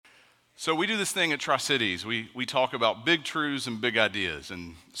So we do this thing at Tri-Cities. We talk about big truths and big ideas.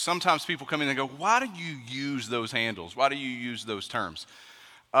 And sometimes people come in and go, why do you use those handles? Why do you use those terms?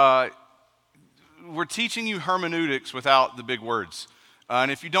 We're teaching you hermeneutics without the big words. And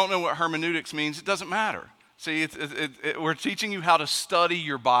if you don't know what hermeneutics means, it doesn't matter. See, we're teaching you how to study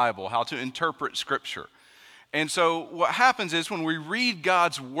your Bible, how to interpret Scripture. And so what happens is when we read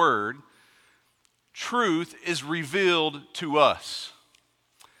God's Word, truth is revealed to us.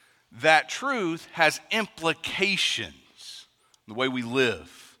 That truth has implications in the way we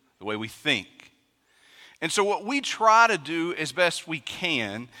live, the way we think. And so what we try to do as best we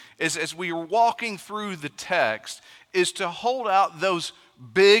can is, as we are walking through the text, is to hold out those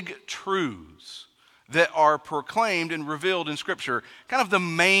big truths that are proclaimed and revealed in Scripture, kind of the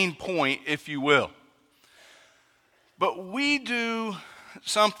main point, if you will. But we do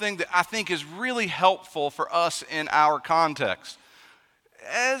something that I think is really helpful for us in our context.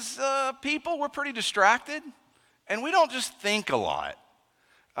 As people, we're pretty distracted, and we don't just think a lot.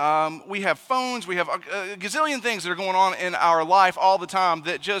 We have phones, we have a gazillion things that are going on in our life all the time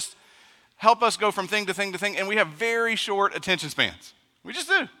that just help us go from thing to thing to thing, and we have very short attention spans. We just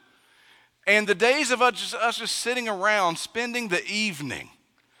do. And the days of us just sitting around, spending the evening,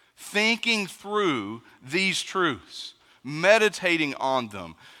 thinking through these truths, meditating on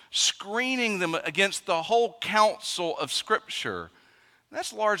them, screening them against the whole counsel of Scripture,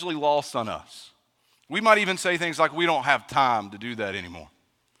 that's largely lost on us. We might even say things like, we don't have time to do that anymore.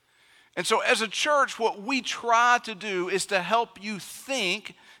 And so as a church, what we try to do is to help you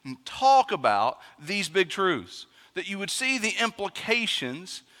think and talk about these big truths, that you would see the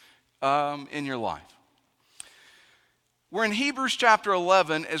implications in your life. We're in Hebrews chapter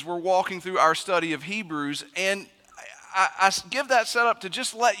 11 as we're walking through our study of Hebrews, and I give that setup to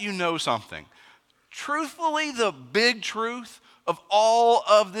just let you know something. Truthfully, the big truth of all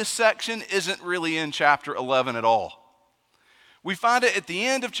of this section isn't really in chapter 11 at all. We find it at the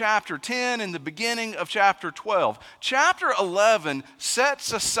end of chapter 10 and the beginning of chapter 12. Chapter 11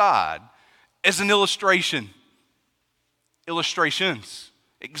 sets aside as an illustration, illustrations,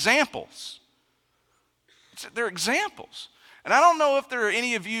 examples. They're examples. And I don't know if there are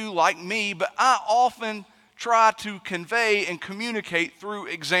any of you like me, but I often try to convey and communicate through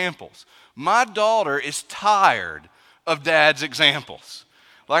examples. My daughter is tired of Dad's examples.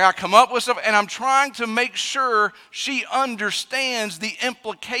 Like, I come up with stuff and I'm trying to make sure she understands the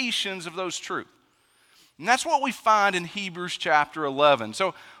implications of those truths. And that's what we find in Hebrews chapter 11.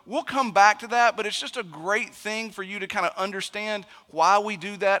 So we'll come back to that, but it's just a great thing for you to kind of understand why we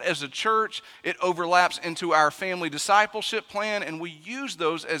do that as a church. It overlaps into our family discipleship plan, and we use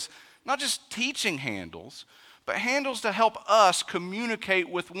those as not just teaching handles, but handles to help us communicate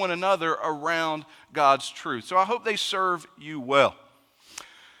with one another around God's truth. So I hope they serve you well.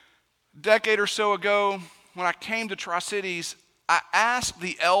 A decade or so ago, when I came to Tri-Cities, I asked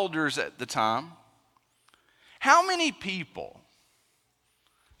the elders at the time, how many people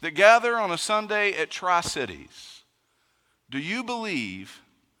that gather on a Sunday at Tri-Cities do you believe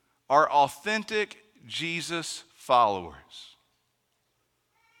are authentic Jesus followers?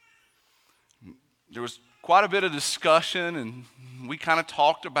 There was quite a bit of discussion, and we kind of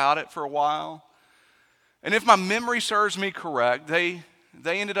talked about it for a while. And if my memory serves me correct, they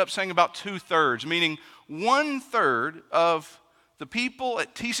ended up saying about 2/3, meaning 1/3 of the people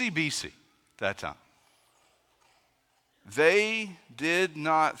at TCBC at that time, they did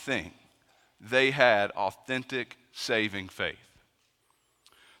not think they had authentic saving faith.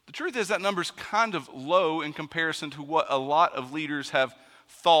 The truth is that number's kind of low in comparison to what a lot of leaders have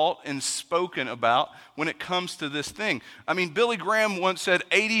thought and spoken about when it comes to this thing. I mean, Billy Graham once said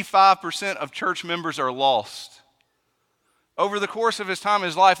 85% of church members are lost. Over the course of his time in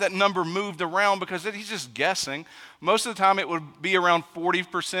his life, that number moved around because he's just guessing. Most of the time, it would be around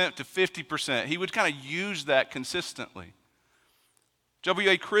 40% to 50%. He would kind of use that consistently.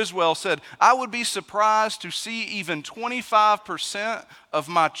 W.A. Criswell said, I would be surprised to see even 25% of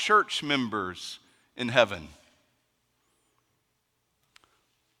my church members in heaven.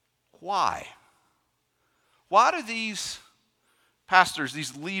 Why? Why do these pastors,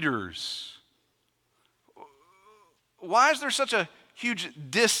 these leaders, why is there such a huge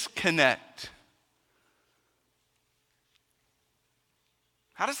disconnect?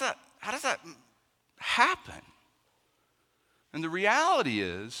 How does that happen? And the reality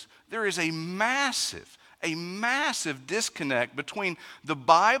is there is a massive disconnect between the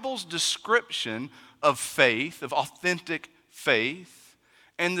Bible's description of faith, of authentic faith,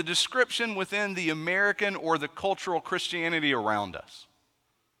 and the description within the American or the cultural Christianity around us.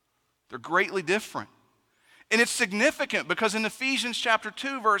 They're greatly different. And it's significant because in Ephesians chapter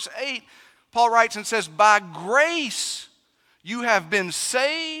 2, verse 8, Paul writes and says, by grace you have been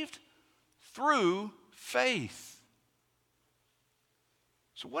saved through faith.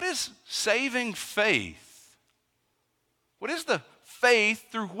 So what is saving faith? What is the faith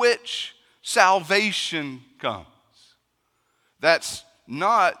through which salvation comes? That's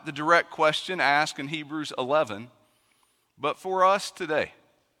not the direct question asked in Hebrews 11, but for us today,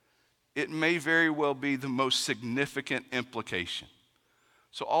 it may very well be the most significant implication.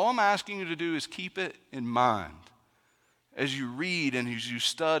 So all I'm asking you to do is keep it in mind as you read and as you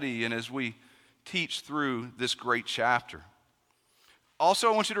study and as we teach through this great chapter.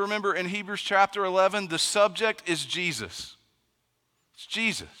 Also, I want you to remember in Hebrews chapter 11, the subject is Jesus. It's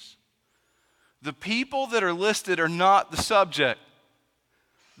Jesus. The people that are listed are not the subject.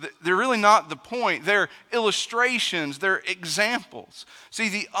 They're really not the point. They're illustrations. They're examples. See,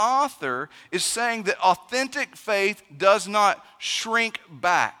 the author is saying that authentic faith does not shrink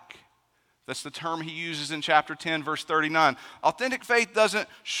back. That's the term he uses in chapter 10, verse 39. Authentic faith doesn't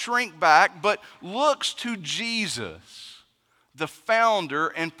shrink back, but looks to Jesus, the founder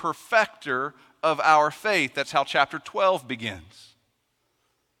and perfecter of our faith. That's how chapter 12 begins.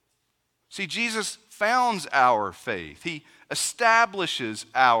 See, Jesus founds our faith. He establishes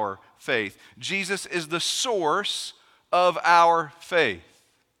our faith. Jesus is the source of our faith.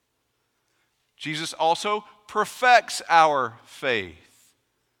 Jesus also perfects our faith.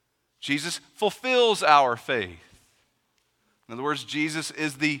 Jesus fulfills our faith. In other words, Jesus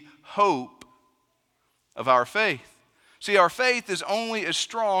is the hope of our faith. See, our faith is only as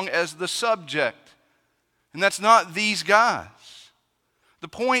strong as the subject, and that's not these guys. The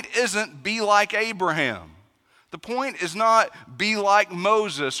point isn't be like Abraham. The point is not be like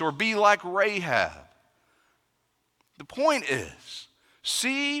Moses or be like Rahab. The point is,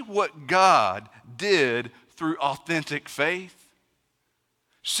 see what God did through authentic faith.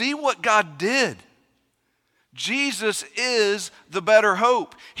 See what God did. Jesus is the better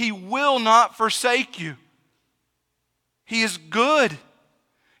hope. He will not forsake you. He is good.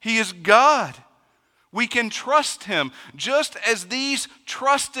 He is God. We can trust him just as these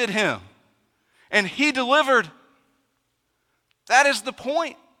trusted him. And he delivered. That is the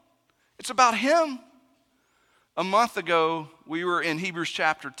point. It's about him. A month ago, we were in Hebrews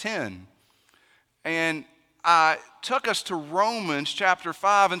chapter 10. And I took us to Romans chapter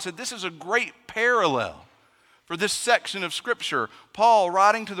 5 and said this is a great parallel for this section of Scripture. Paul,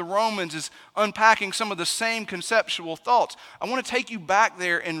 writing to the Romans, is unpacking some of the same conceptual thoughts. I want to take you back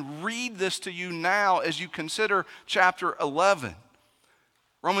there and read this to you now as you consider chapter 11.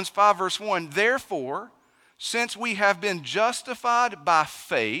 Romans 5 verse 1, therefore, since we have been justified by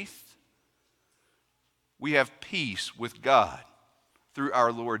faith, we have peace with God through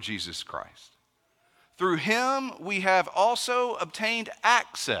our Lord Jesus Christ. Through him we have also obtained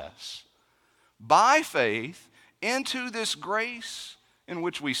access by faith into this grace in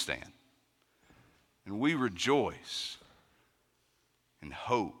which we stand. And we rejoice in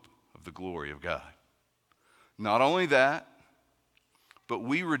hope of the glory of God. Not only that, but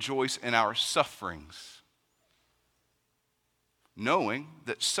we rejoice in our sufferings, knowing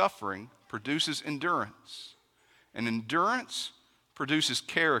that suffering produces endurance, and endurance produces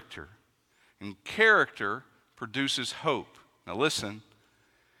character, and character produces hope. Now listen,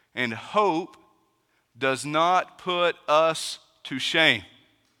 and hope does not put us to shame.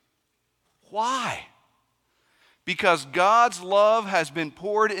 Why? Because God's love has been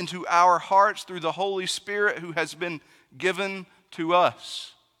poured into our hearts through the Holy Spirit who has been given to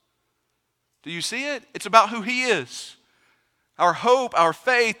us. Do you see it? It's about who he is. Our hope, our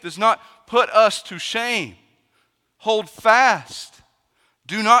faith does not put us to shame. Hold fast.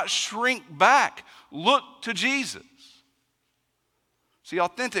 Do not shrink back. Look to Jesus. See,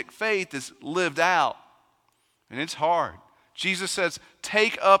 authentic faith is lived out, and it's hard. Jesus says,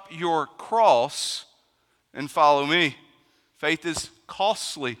 take up your cross and follow me. Faith is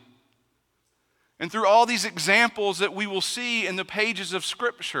costly. And through all these examples that we will see in the pages of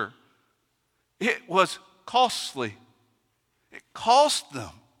Scripture, it was costly. It cost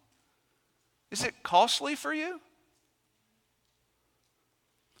them. Is it costly for you?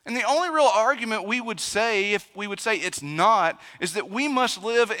 And the only real argument we would say, if we would say it's not, is that we must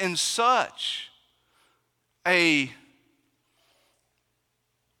live in such a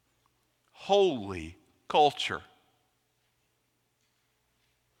holy culture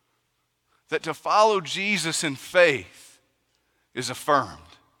that to follow Jesus in faith is affirmed.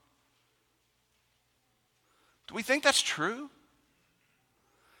 Do we think that's true?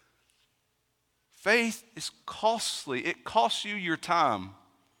 Faith is costly. It costs you your time.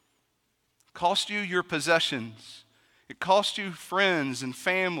 cost you your possessions. It cost you friends and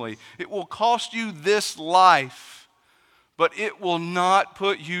family. It will cost you this life, but it will not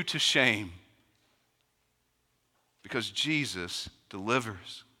put you to shame because Jesus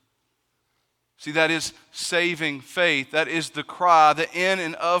delivers. See, that is saving faith. That is the cry that in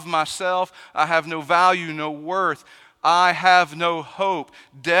and of myself I have no value, no worth. I have no hope.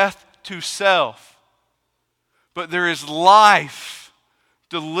 Death to self. But there is life,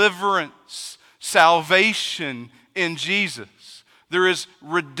 deliverance, salvation in Jesus. There is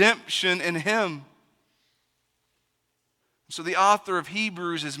redemption in Him. So the author of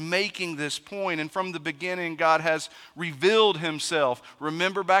Hebrews is making this point, and from the beginning God has revealed Himself.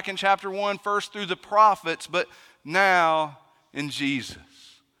 Remember back in chapter 1, first through the prophets, but now in Jesus,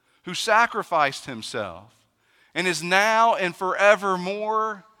 who sacrificed Himself and is now and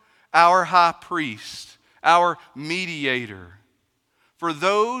forevermore our high priest, our mediator, for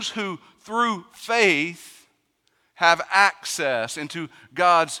those who through faith have access into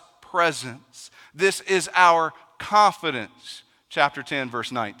God's presence. This is our confidence, chapter 10,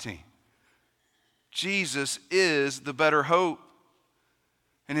 verse 19. Jesus is the better hope.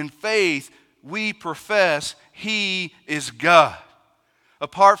 And in faith, we profess He is God.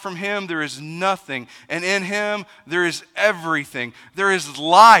 Apart from Him, there is nothing. And in Him, there is everything. There is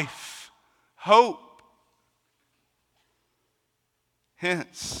life, hope.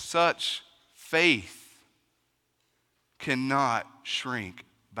 Hence, such faith cannot shrink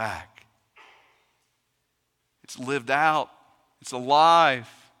back. It's lived out. It's alive.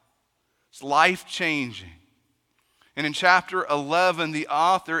 It's life-changing. And in chapter 11, the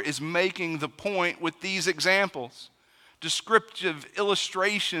author is making the point with these examples, descriptive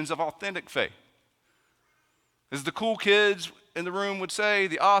illustrations of authentic faith. As the cool kids in the room would say,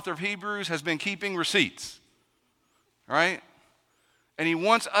 the author of Hebrews has been keeping receipts, right? And he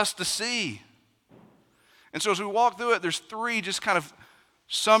wants us to see. And so as we walk through it, there's three just kind of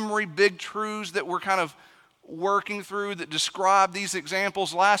summary big truths that we're kind of working through that describe these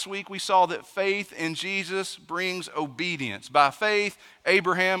examples. Last week we saw that faith in Jesus brings obedience. By faith,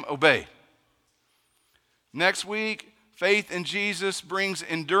 Abraham obeyed. Next week, faith in Jesus brings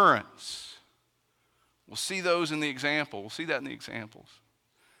endurance. We'll see those in the example. We'll see that in the examples.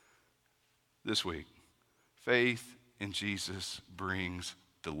 This week, faith in Jesus brings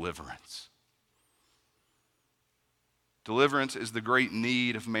deliverance. Deliverance is the great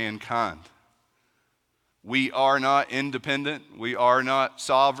need of mankind. We are not independent. We are not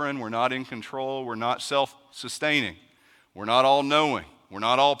sovereign. We're not in control. We're not self-sustaining. We're not all-knowing. We're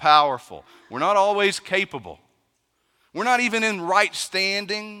not all-powerful. We're not always capable. We're not even in right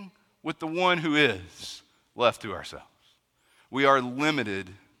standing with the one who is, left to ourselves. We are limited,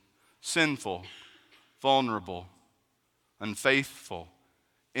 sinful, vulnerable, unfaithful,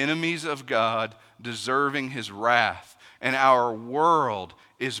 enemies of God, deserving His wrath. And our world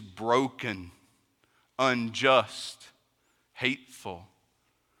is broken, unjust, hateful.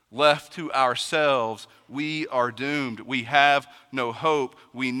 Left to ourselves, we are doomed. We have no hope.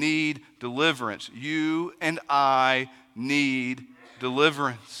 We need deliverance. You and I need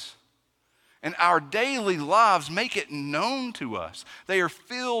deliverance. And our daily lives make it known to us. They are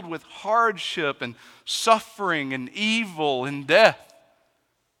filled with hardship and suffering and evil and death.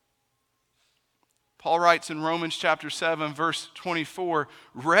 Paul writes in Romans chapter 7, verse 24,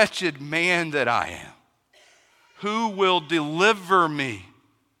 "Wretched man that I am, who will deliver me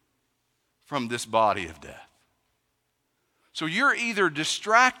from this body of death?" So you're either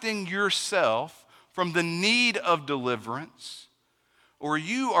distracting yourself from the need of deliverance, or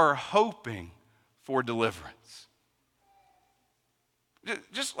you are hoping for deliverance.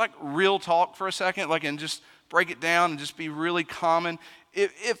 Just like real talk for a second, like, and just break it down and just be really common.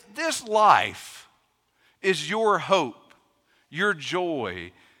 If this life is your hope, your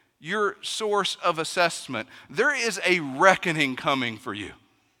joy, your source of assessment, there is a reckoning coming for you.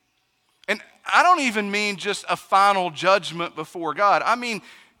 And I don't even mean just a final judgment before God. I mean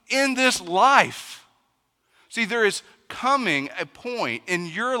in this life. See, there is coming a point in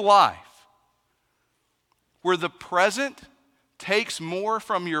your life where the present takes more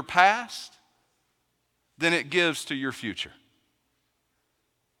from your past than it gives to your future.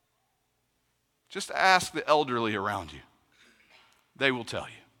 Just ask the elderly around you. They will tell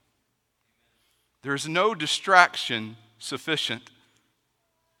you. There's no distraction sufficient.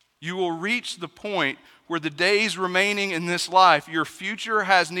 You will reach the point where the days remaining in this life, your future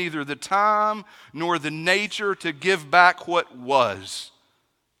has neither the time nor the nature to give back what was.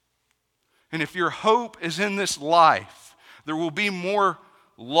 And if your hope is in this life, there will be more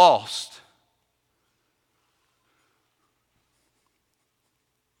lost.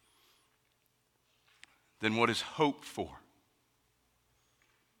 than what is hoped for.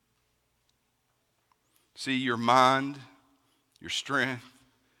 See, your mind, your strength,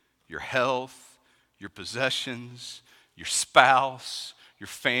 your health, your possessions, your spouse, your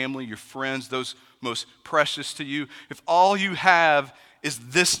family, your friends, those most precious to you, if all you have is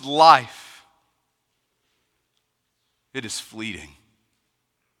this life, it is fleeting.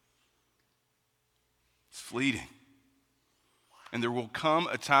 It's fleeting. And there will come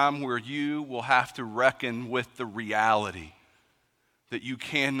a time where you will have to reckon with the reality that you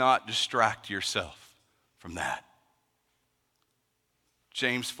cannot distract yourself from that.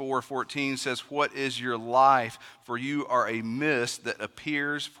 James 4:14 says, "What is your life? For you are a mist that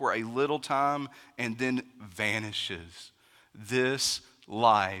appears for a little time and then vanishes. This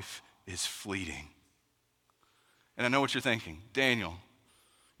life is fleeting." And I know what you're thinking. Daniel,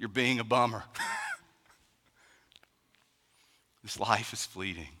 you're being a bummer. This life is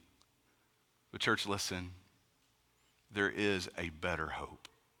fleeting. But church, listen, there is a better hope.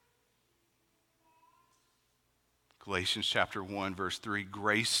 Galatians chapter 1, verse 3,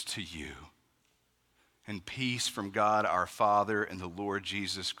 "Grace to you and peace from God our Father and the Lord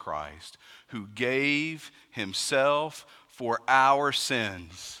Jesus Christ, who gave himself for our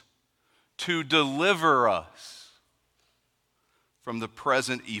sins to deliver us from the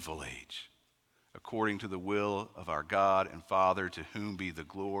present evil age, according to the will of our God and Father, to whom be the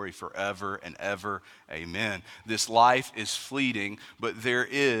glory forever and ever. Amen." This life is fleeting, but there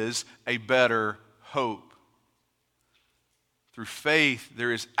is a better hope. Through faith,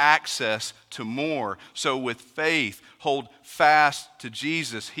 there is access to more. So with faith, hold fast to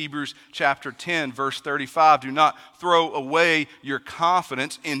Jesus. Hebrews chapter 10, verse 35, "Do not throw away your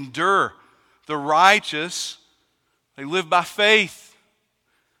confidence. Endure. The righteous, they live by faith.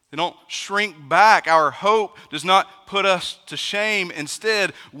 They don't shrink back. Our hope does not put us to shame.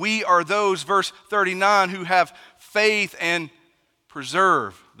 Instead, we are those," verse 39, "who have faith and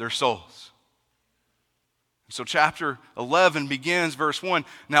preserve their souls." So chapter 11 begins, verse 1.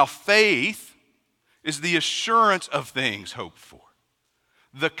 "Now faith is the assurance of things hoped for,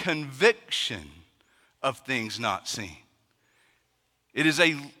 the conviction of things not seen." It is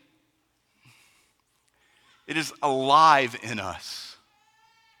alive in us.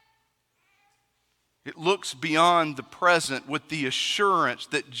 It looks beyond the present with the assurance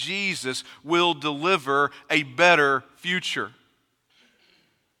that Jesus will deliver a better future,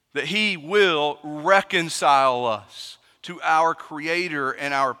 that he will reconcile us to our Creator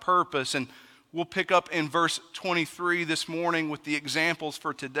and our purpose. And we'll pick up in verse 23 this morning with the examples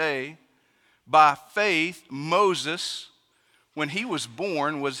for today. By faith, Moses, when he was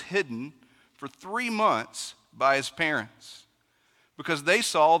born, was hidden for 3 months by his parents, because they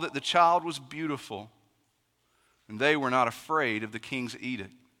saw that the child was beautiful, and they were not afraid of the king's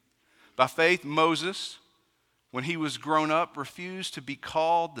edict. By faith, Moses, when he was grown up, refused to be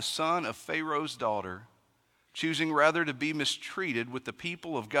called the son of Pharaoh's daughter, choosing rather to be mistreated with the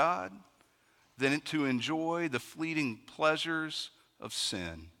people of God than to enjoy the fleeting pleasures of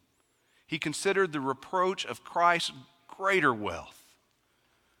sin. He considered the reproach of Christ greater wealth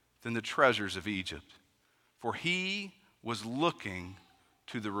than the treasures of Egypt, for he was looking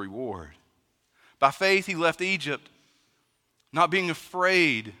to the reward. By faith, he left Egypt, not being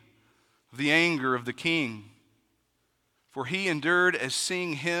afraid of the anger of the king, for he endured as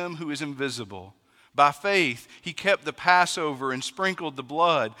seeing him who is invisible. By faith, he kept the Passover and sprinkled the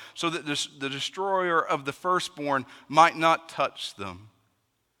blood, so that the destroyer of the firstborn might not touch them.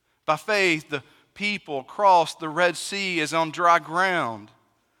 By faith, the people crossed the Red Sea as on dry ground,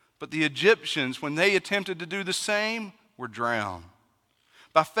 but the Egyptians, when they attempted to do the same, were drowned.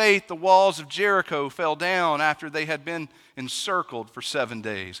 By faith, the walls of Jericho fell down after they had been encircled for 7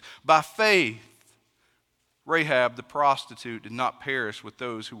 days. By faith, Rahab the prostitute did not perish with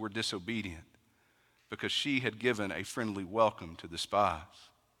those who were disobedient, because she had given a friendly welcome to the spies.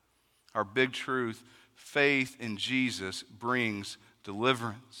 Our big truth, faith in Jesus brings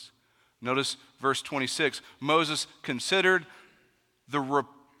deliverance. Notice verse 26. Moses considered the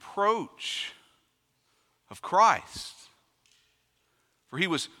reproach of Christ, for he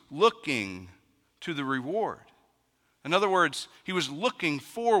was looking to the reward. In other words, he was looking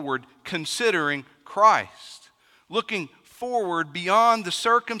forward, considering Christ, looking forward beyond the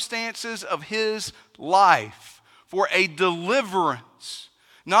circumstances of his life for a deliverance,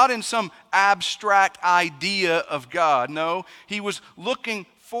 not in some abstract idea of God. No, he was looking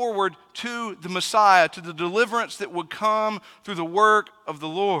forward to the Messiah, to the deliverance that would come through the work of the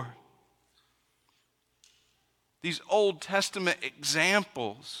Lord. These Old Testament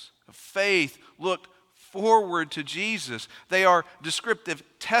examples of faith looked forward to Jesus. They are descriptive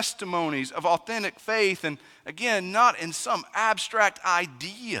testimonies of authentic faith, and again, not in some abstract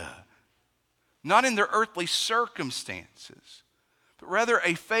idea, not in their earthly circumstances, but rather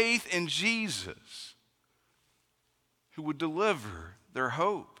a faith in Jesus who would deliver their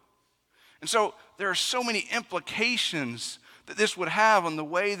hope. And so there are so many implications that this would have on the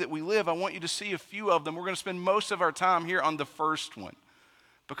way that we live. I want you to see a few of them. We're going to spend most of our time here on the first one,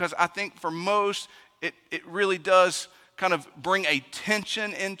 because I think for most, it really does kind of bring a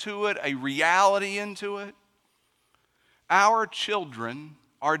tension into it, a reality into it. Our children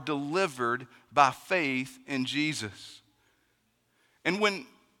are delivered by faith in Jesus. And when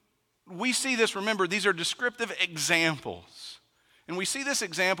we see this, remember, these are descriptive examples. And we see this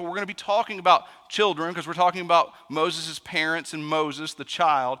example, we're going to be talking about children because we're talking about Moses' parents and Moses, the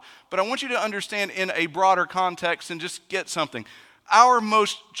child. But I want you to understand in a broader context and just get something. Our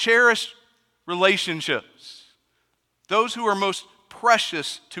most cherished relationships, those who are most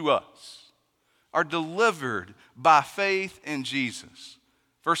precious to us, are delivered by faith in Jesus.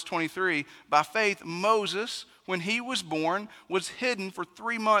 Verse 23, by faith Moses, when he was born, was hidden for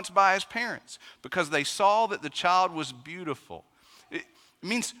 3 months by his parents because they saw that the child was beautiful. It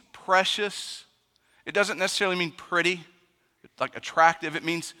means precious. It doesn't necessarily mean pretty, like attractive. It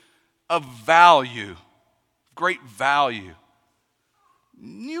means of value, great value.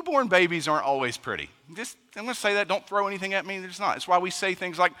 Newborn babies aren't always pretty. I'm going to say that. Don't throw anything at me. It's not. It's why we say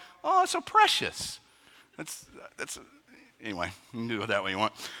things like, "Oh, it's so precious." Anyway. You can do it that way you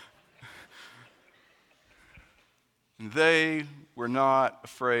want. They were not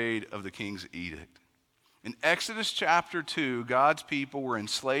afraid of the king's edict. In Exodus chapter 2, God's people were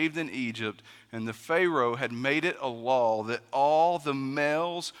enslaved in Egypt, and the Pharaoh had made it a law that all the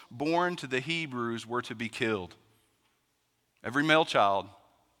males born to the Hebrews were to be killed. Every male child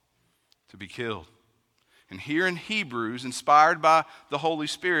to be killed. And here in Hebrews, inspired by the Holy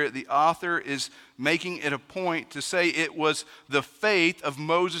Spirit, the author is making it a point to say it was the faith of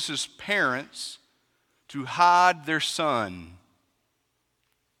Moses' parents to hide their son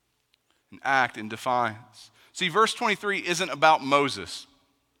and act in defiance. See, verse 23 isn't about Moses.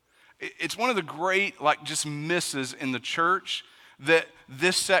 It's one of the great, just misses in the church that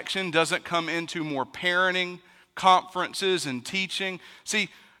this section doesn't come into more parenting conferences and teaching. See,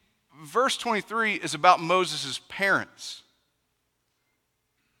 verse 23 is about Moses' parents.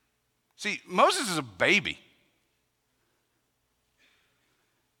 See, Moses is a baby.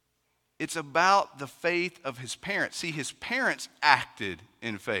 It's about the faith of his parents. See, his parents acted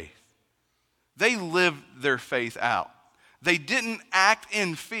in faith. They lived their faith out. They didn't act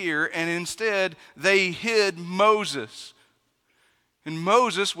in fear, and instead they hid Moses. And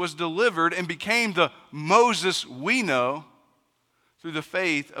Moses was delivered and became the Moses we know through the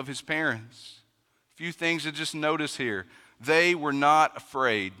faith of his parents. A few things to just notice here. They were not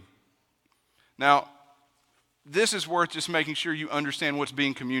afraid. Now, this is worth just making sure you understand what's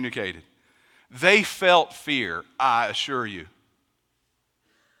being communicated. They felt fear, I assure you.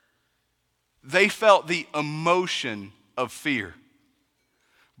 They felt the emotion of fear.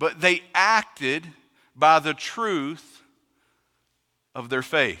 But they acted by the truth of their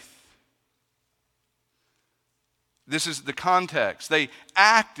faith. This is the context. They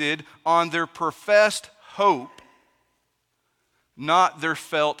acted on their professed hope, not their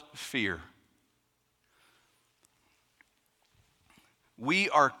felt fear. We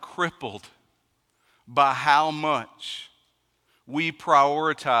are crippled by how much we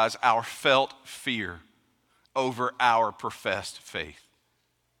prioritize our felt fear over our professed faith.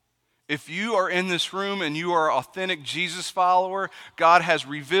 If you are in this room and you are an authentic Jesus follower, God has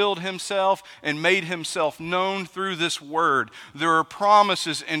revealed himself and made himself known through this word. There are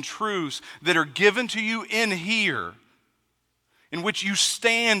promises and truths that are given to you in here, in which you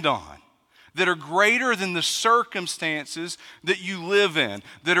stand on, that are greater than the circumstances that you live in,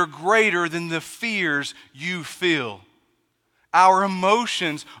 that are greater than the fears you feel. Our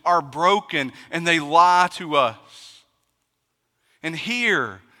emotions are broken and they lie to us. And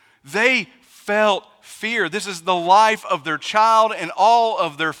here, they felt fear. This is the life of their child and all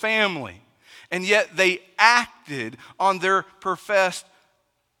of their family. And yet they acted on their professed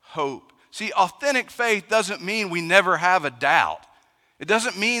hope. See, authentic faith doesn't mean we never have a doubt. It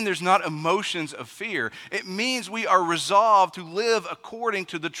doesn't mean there's not emotions of fear. It means we are resolved to live according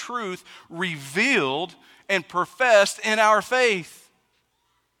to the truth revealed and professed in our faith.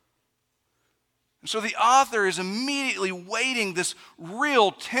 And so the author is immediately weighting this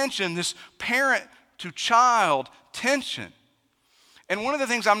real tension, this parent to child tension. And one of the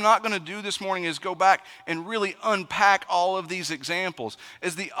things I'm not going to do this morning is go back and really unpack all of these examples.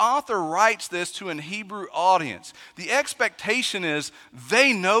 As the author writes this to an Hebrew audience, the expectation is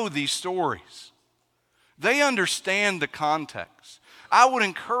they know these stories. They understand the context. I would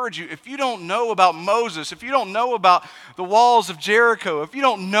encourage you, if you don't know about Moses, if you don't know about the walls of Jericho, if you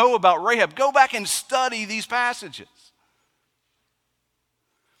don't know about Rahab, go back and study these passages.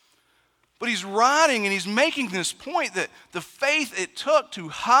 But he's writing and he's making this point that the faith it took to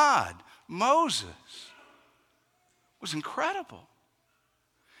hide Moses was incredible.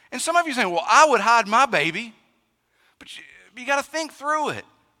 And some of you are saying, well, I would hide my baby. But you got to think through it.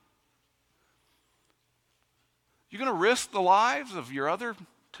 You're going to risk the lives of your other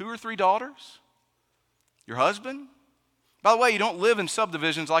 2 or 3 daughters? Your husband? By the way, you don't live in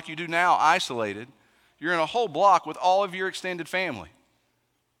subdivisions like you do now, isolated. You're in a whole block with all of your extended family.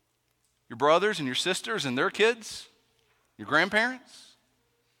 Your brothers and your sisters and their kids, your grandparents.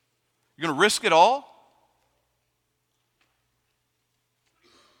 You're going to risk it all?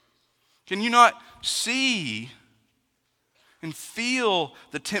 Can you not see and feel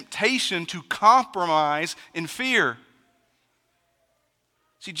the temptation to compromise in fear?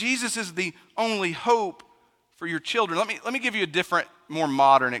 See, Jesus is the only hope for your children. Let me give you a different, more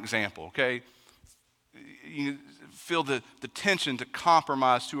modern example, okay? You feel the tension to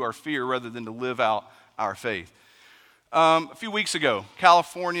compromise to our fear rather than to live out our faith. A few weeks ago,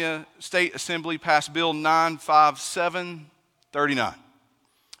 California State Assembly passed Bill 95739.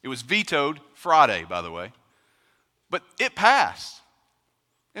 It was vetoed Friday, by the way. But it passed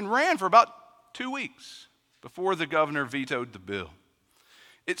and ran for about 2 weeks before the governor vetoed the bill.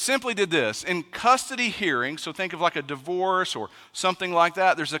 It simply did this. In custody hearings, so think of like a divorce or something like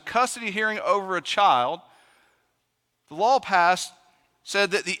that, there's a custody hearing over a child. The law passed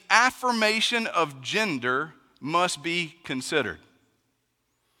said that the affirmation of gender must be considered.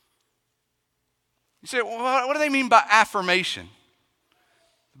 You say, well, what do they mean by affirmation?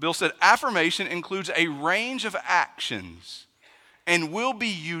 The bill said affirmation includes a range of actions and will be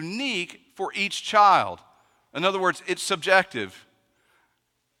unique for each child. In other words, it's subjective.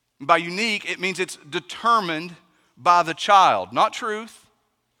 By unique, it means it's determined by the child, not truth,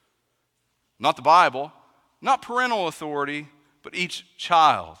 not the Bible, not parental authority, but each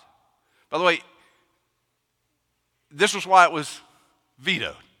child. By the way, this was why it was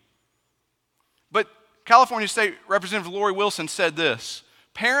vetoed. But California State Representative Lori Wilson said this: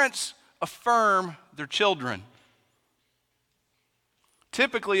 parents affirm their children.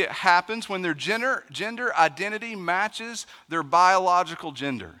 Typically, it happens when their gender identity matches their biological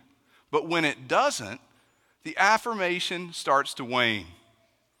gender. But when it doesn't, the affirmation starts to wane.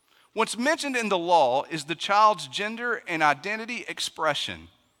 What's mentioned in the law is the child's gender and identity expression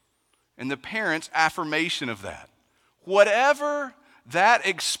and the parent's affirmation of that. Whatever that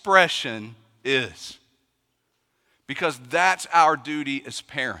expression is. Because that's our duty as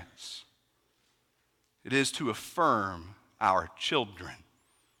parents. It is to affirm our children.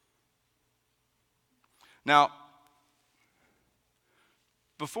 Now,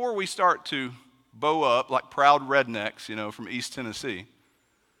 before we start to bow up like proud rednecks, from East Tennessee,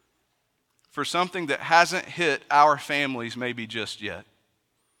 for something that hasn't hit our families maybe just yet,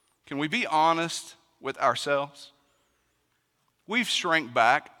 can we be honest with ourselves? We've shrank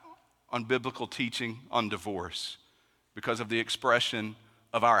back on biblical teaching on divorce because of the expression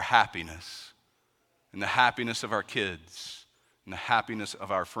of our happiness and the happiness of our kids and the happiness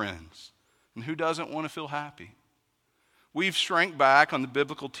of our friends. And who doesn't want to feel happy? We've shrank back on the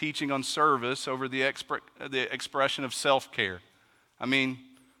biblical teaching on service over the expression of self-care. I mean,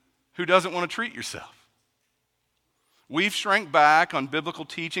 who doesn't want to treat yourself? We've shrank back on biblical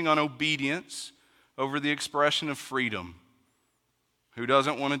teaching on obedience over the expression of freedom. Who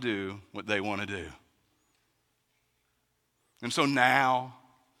doesn't want to do what they want to do? And so now,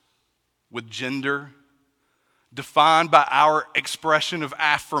 with gender defined by our expression of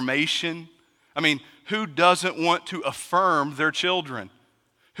affirmation, who doesn't want to affirm their children?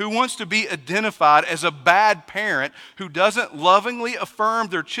 Who wants to be identified as a bad parent who doesn't lovingly affirm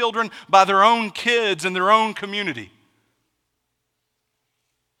their children by their own kids and their own community?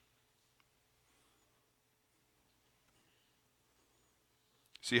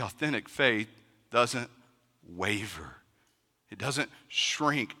 See, authentic faith doesn't waver. It doesn't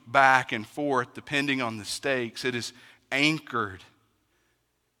shrink back and forth depending on the stakes. It is anchored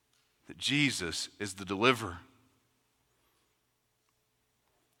that Jesus is the deliverer.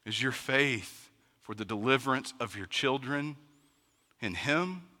 Is your faith for the deliverance of your children in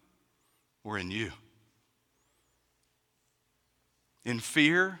Him or in you? In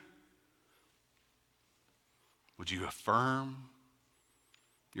fear, would you affirm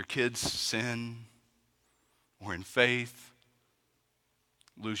Your kids sin or in faith,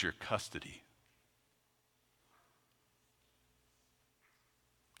 lose your custody.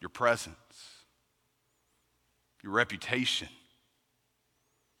 Your presence, your reputation,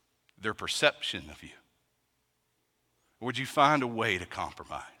 their perception of you? Or would you find a way to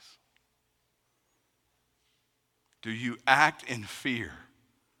compromise? Do you act in fear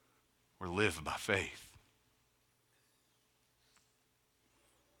or live by faith?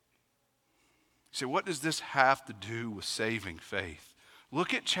 You say, what does this have to do with saving faith?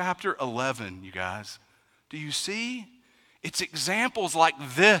 Look at chapter 11, you guys. Do you see? It's examples like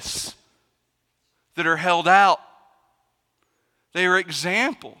this that are held out. They are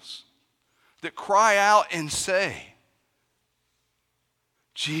examples that cry out and say,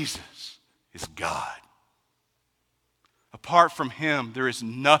 Jesus is God. Apart from him, there is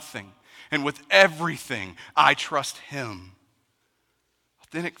nothing. And with everything, I trust him.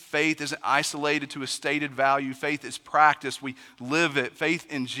 Authentic faith isn't isolated to a stated value. Faith is practiced. We live it. Faith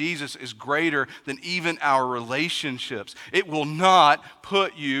in Jesus is greater than even our relationships. It will not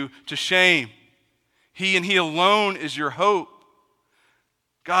put you to shame. He and he alone is your hope.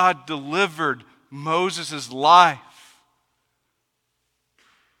 God delivered Moses' life.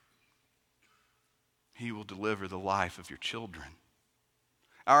 He will deliver the life of your children.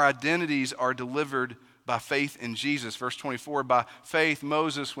 Our identities are delivered by faith in Jesus. Verse 24, by faith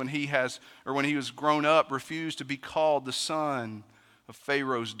Moses, when he was grown up, refused to be called the son of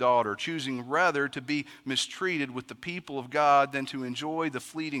Pharaoh's daughter, choosing rather to be mistreated with the people of God than to enjoy the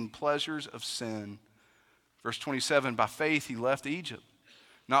fleeting pleasures of sin. Verse 27, by faith he left Egypt,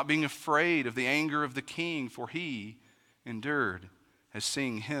 not being afraid of the anger of the king, for he endured as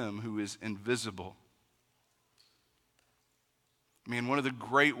seeing him who is invisible. One of the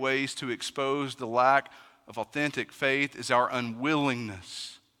great ways to expose the lack of authentic faith is our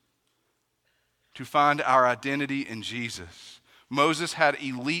unwillingness to find our identity in Jesus. Moses had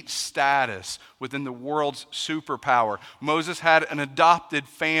elite status within the world's superpower. Moses had an adopted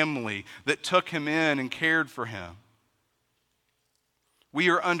family that took him in and cared for him. We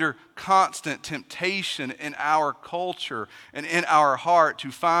are under constant temptation in our culture and in our heart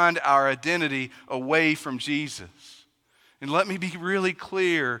to find our identity away from Jesus. And let me be really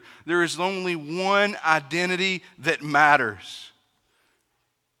clear, there is only one identity that matters: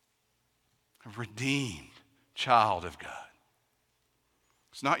 a redeemed child of God.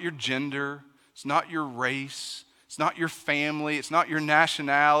 It's not your gender, it's not your race, it's not your family, it's not your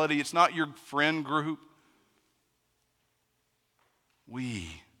nationality, it's not your friend group.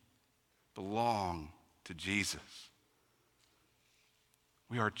 We belong to Jesus.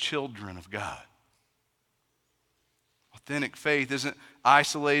 We are children of God. Authentic faith isn't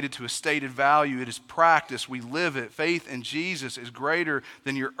isolated to a stated value. It is practiced. We live it. Faith in Jesus is greater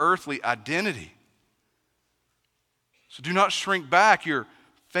than your earthly identity. So do not shrink back. Your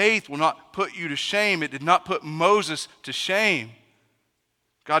faith will not put you to shame. It did not put Moses to shame.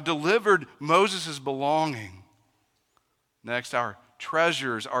 God delivered Moses' belonging. Next, our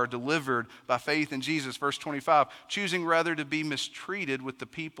treasures are delivered by faith in Jesus. Verse 25, choosing rather to be mistreated with the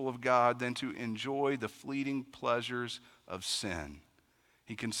people of God than to enjoy the fleeting pleasures of sin.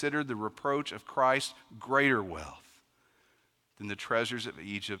 He considered the reproach of Christ greater wealth than the treasures of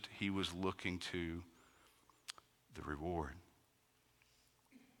Egypt. He was looking to the reward.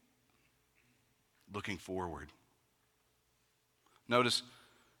 Looking forward. Notice,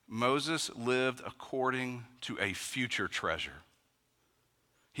 Moses lived according to a future treasure.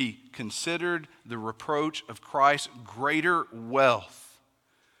 He considered the reproach of Christ greater wealth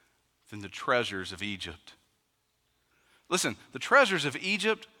than the treasures of Egypt. Listen, the treasures of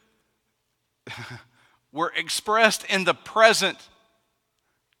Egypt were expressed in the present.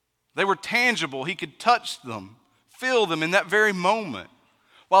 They were tangible. He could touch them, feel them in that very moment.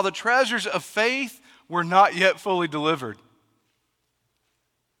 While the treasures of faith were not yet fully delivered.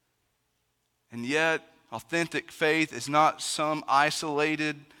 And yet, authentic faith is not some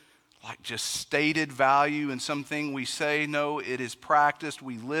isolated, like just stated value and something we say. No, it is practiced.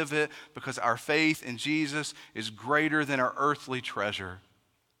 We live it because our faith in Jesus is greater than our earthly treasure.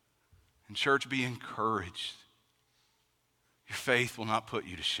 And church, be encouraged. Your faith will not put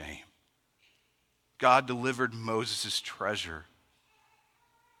you to shame. God delivered Moses' treasure.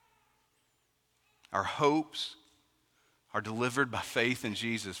 Our hopes are delivered by faith in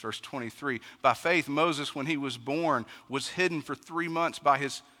Jesus. Verse 23, by faith Moses, when he was born, was hidden for 3 months by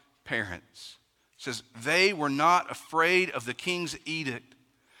his parents. It says, they were not afraid of the king's edict.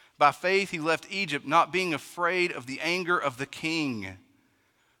 By faith he left Egypt, not being afraid of the anger of the king,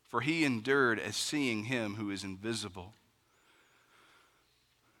 for he endured as seeing him who is invisible.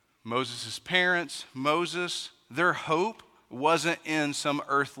 Moses' parents, their hope wasn't in some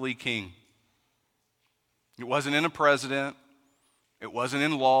earthly king. It wasn't in a president. It wasn't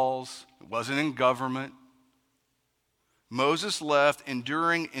in laws. It wasn't in government. Moses left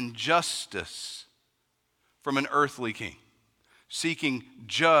enduring injustice from an earthly king, seeking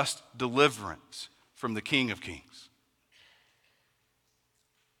just deliverance from the King of Kings.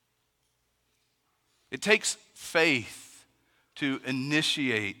 It takes faith to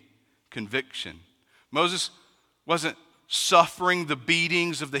initiate conviction. Moses wasn't suffering the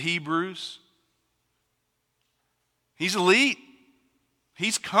beatings of the Hebrews. He's elite.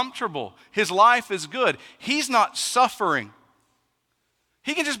 He's comfortable. His life is good. He's not suffering.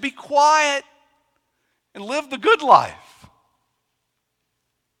 He can just be quiet and live the good life.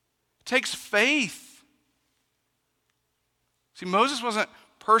 It takes faith. See, Moses wasn't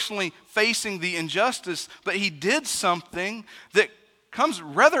personally facing the injustice, but he did something that comes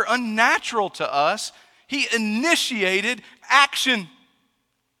rather unnatural to us. He initiated action.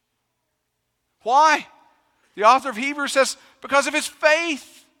 Why? The author of Hebrews says, because of his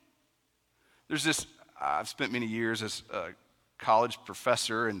faith. There's this, I've spent many years as a college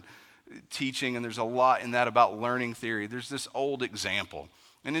professor and teaching, and there's a lot in that about learning theory. There's this old example,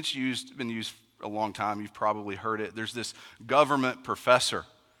 and it's been used a long time. You've probably heard it. There's this government professor,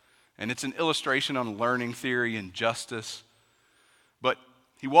 and it's an illustration on learning theory and justice. But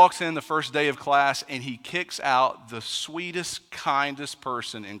he walks in the first day of class, and he kicks out the sweetest, kindest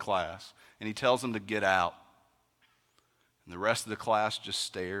person in class, and he tells them to get out. And the rest of the class just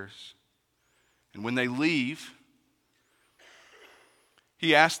stares. And when they leave,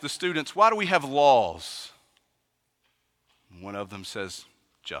 he asks the students, why do we have laws? And one of them says,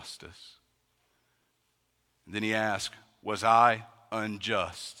 justice. And then he asks, was I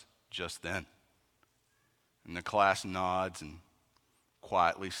unjust just then? And the class nods and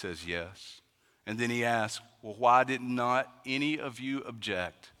quietly says yes. And then he asks, well, why did not any of you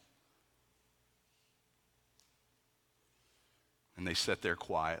object? And they sat there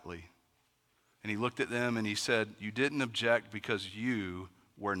quietly. And he looked at them and he said, you didn't object because you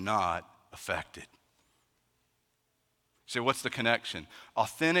were not affected. So what's the connection?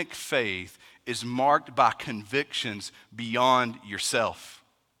 Authentic faith is marked by convictions beyond yourself.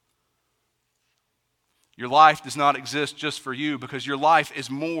 Your life does not exist just for you because your life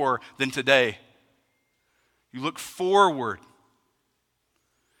is more than today. You look forward.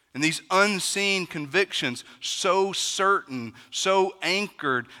 And these unseen convictions, so certain, so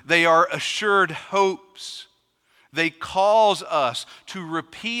anchored, they are assured hopes. They cause us to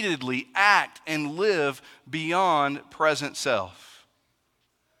repeatedly act and live beyond present self.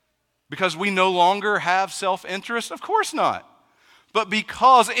 Because we no longer have self-interest? Of course not. But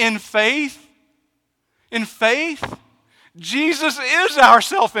because in faith, Jesus is our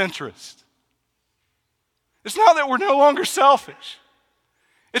self-interest. It's not that we're no longer selfish.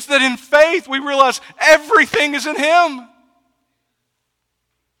 It's that in faith we realize everything is in Him.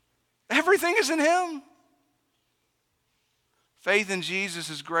 Everything is in Him. Faith in Jesus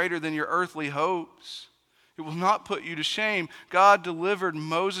is greater than your earthly hopes. It will not put you to shame. God delivered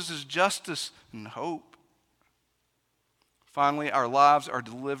Moses' justice and hope. Finally, our lives are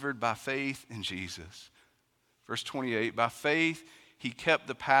delivered by faith in Jesus. Verse 28, by faith He kept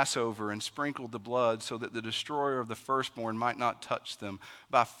the Passover and sprinkled the blood so that the destroyer of the firstborn might not touch them.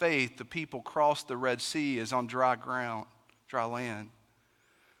 By faith, the people crossed the Red Sea as on dry land.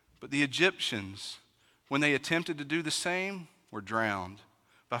 But the Egyptians, when they attempted to do the same, were drowned.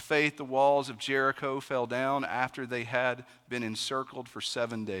 By faith, the walls of Jericho fell down after they had been encircled for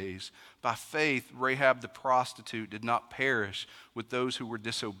 7 days. By faith, Rahab the prostitute did not perish with those who were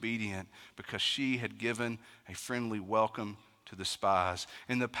disobedient because she had given a friendly welcome to the spies.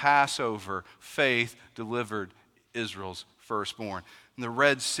 In the Passover, faith delivered Israel's firstborn. In the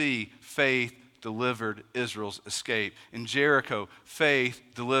Red Sea, faith delivered Israel's escape. In Jericho, faith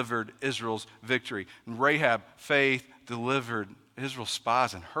delivered Israel's victory. In Rahab, faith delivered Israel's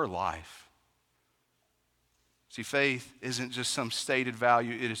spies in her life. See, faith isn't just some stated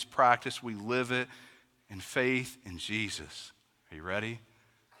value, it is practice. We live it, and faith in Jesus, are you ready?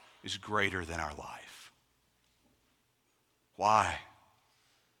 Is greater than our life. Why?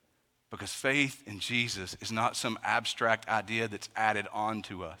 Because faith in Jesus is not some abstract idea that's added on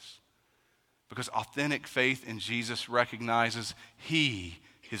to us. Because authentic faith in Jesus recognizes He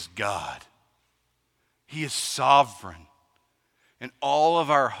is God. He is sovereign. And all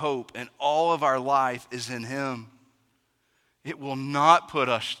of our hope and all of our life is in Him. It will not put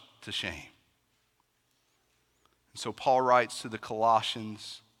us to shame. And so Paul writes to the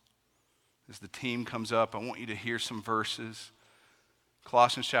Colossians, as the team comes up, I want you to hear some verses.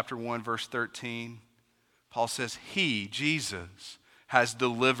 Colossians chapter 1, verse 13, Paul says, He, Jesus, has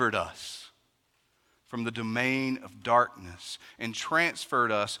delivered us from the domain of darkness and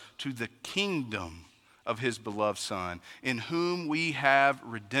transferred us to the kingdom of His beloved Son, in whom we have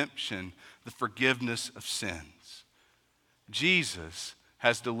redemption, the forgiveness of sins. Jesus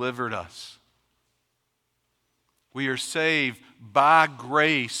has delivered us. We are saved by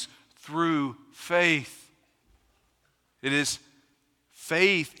grace through faith. It is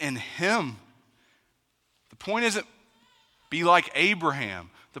faith in Him. The point isn't be like Abraham.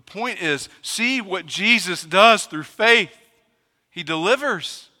 The point is see what Jesus does through faith. He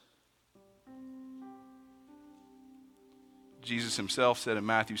delivers. Jesus Himself said in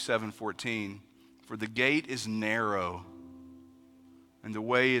Matthew 7:14, "For the gate is narrow, and the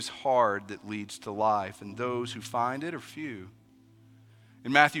way is hard that leads to life, and those who find it are few."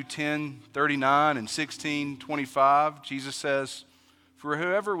 In Matthew 10:39 and 16:25, Jesus says, "For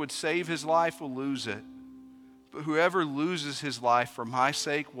whoever would save his life will lose it, but whoever loses his life for my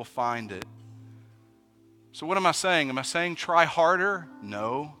sake will find it." So what am I saying? Am I saying try harder?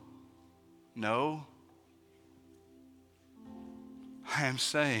 No. No. I am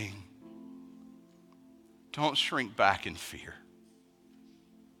saying don't shrink back in fear.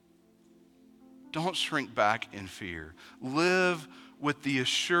 Don't shrink back in fear. Live with the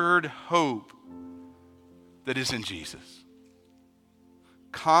assured hope that is in Jesus.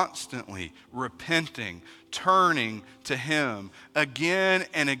 Constantly repenting, turning to Him again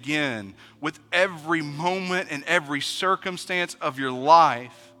and again with every moment and every circumstance of your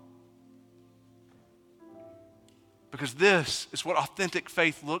life. Because this is what authentic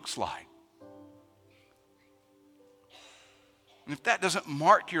faith looks like. And if that doesn't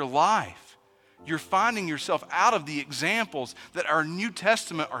mark your life, you're finding yourself out of the examples that our New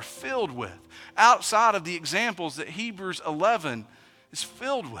Testament are filled with, outside of the examples that Hebrews 11 is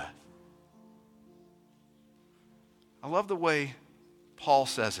filled with. I love the way Paul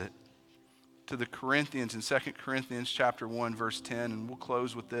says it to the Corinthians in 2 Corinthians chapter 1, verse 10, and we'll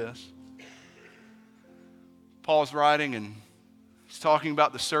close with this. Paul is writing and he's talking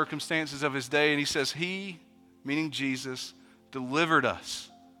about the circumstances of his day, and he says, He, meaning Jesus, delivered us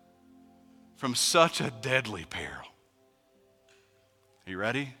from such a deadly peril. Are you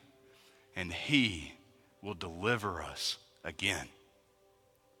ready? And He will deliver us again.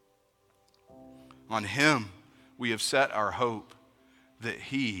 On Him we have set our hope that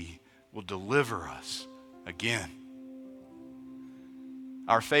He will deliver us again.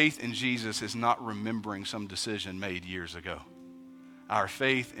 Our faith in Jesus is not remembering some decision made years ago. Our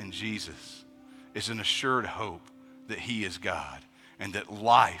faith in Jesus is an assured hope that He is God and that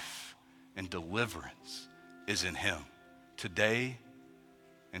life and deliverance is in Him today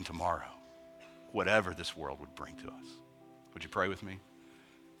and tomorrow, whatever this world would bring to us. Would you pray with me?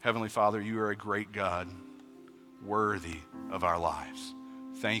 Heavenly Father, You are a great God, worthy of our lives.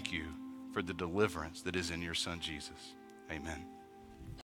 Thank You for the deliverance that is in Your Son Jesus. Amen.